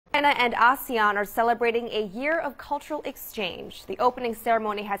China and ASEAN are celebrating a year of cultural exchange. The opening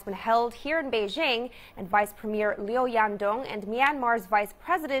ceremony has been held here in Beijing, and Vice Premier Yandong and Myanmar's Vice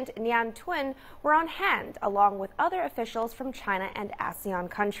President Nyan were on hand, along with other officials from China and ASEAN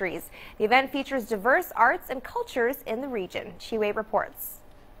countries. The event features diverse arts and cultures in the region. Chi-Wei reports.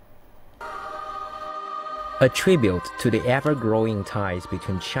 A tribute to the ever-growing ties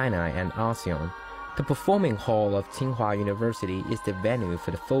between China and ASEAN, the Performing Hall of Tsinghua University is the venue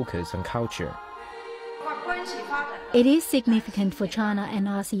for the focus on culture. It is significant for China and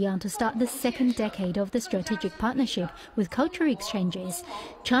ASEAN to start the second decade of the strategic partnership with cultural exchanges.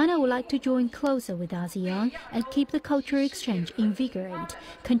 China would like to join closer with ASEAN and keep the cultural exchange invigorated,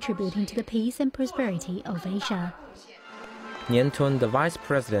 contributing to the peace and prosperity of Asia. Nyan, the Vice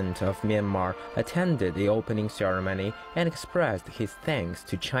President of Myanmar, attended the opening ceremony and expressed his thanks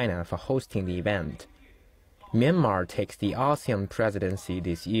to China for hosting the event. Myanmar takes the ASEAN presidency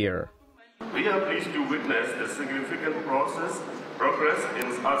this year. We are pleased to witness the significant progress in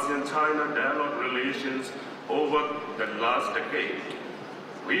ASEAN-China dialogue relations over the last decade.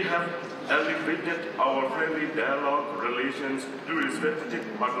 We have elevated our friendly dialogue relations to a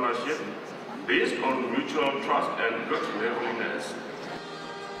strategic partnership based on mutual trust and good neighborliness.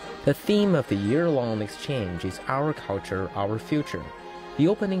 The theme of the year-long exchange is Our Culture, Our Future. The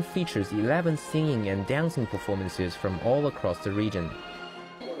opening features 11 singing and dancing performances from all across the region.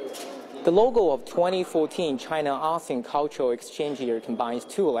 The logo of 2014 China-ASEAN Cultural Exchange Year combines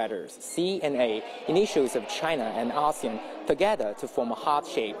two letters, C and A, initials of China and ASEAN, together to form a heart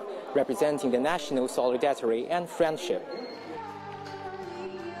shape, representing the national solidarity and friendship.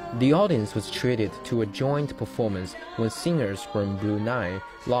 The audience was treated to a joint performance when singers from Brunei,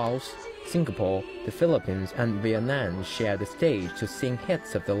 Laos, Singapore, the Philippines, and Vietnam shared the stage to sing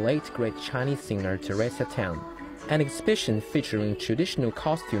hits of the late great Chinese singer Teresa Teng. An exhibition featuring traditional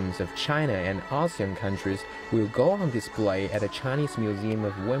costumes of China and ASEAN countries will go on display at the Chinese Museum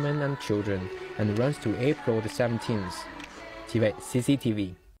of Women and Children and runs to April the 17th. Chi-Wei,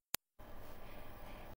 CCTV.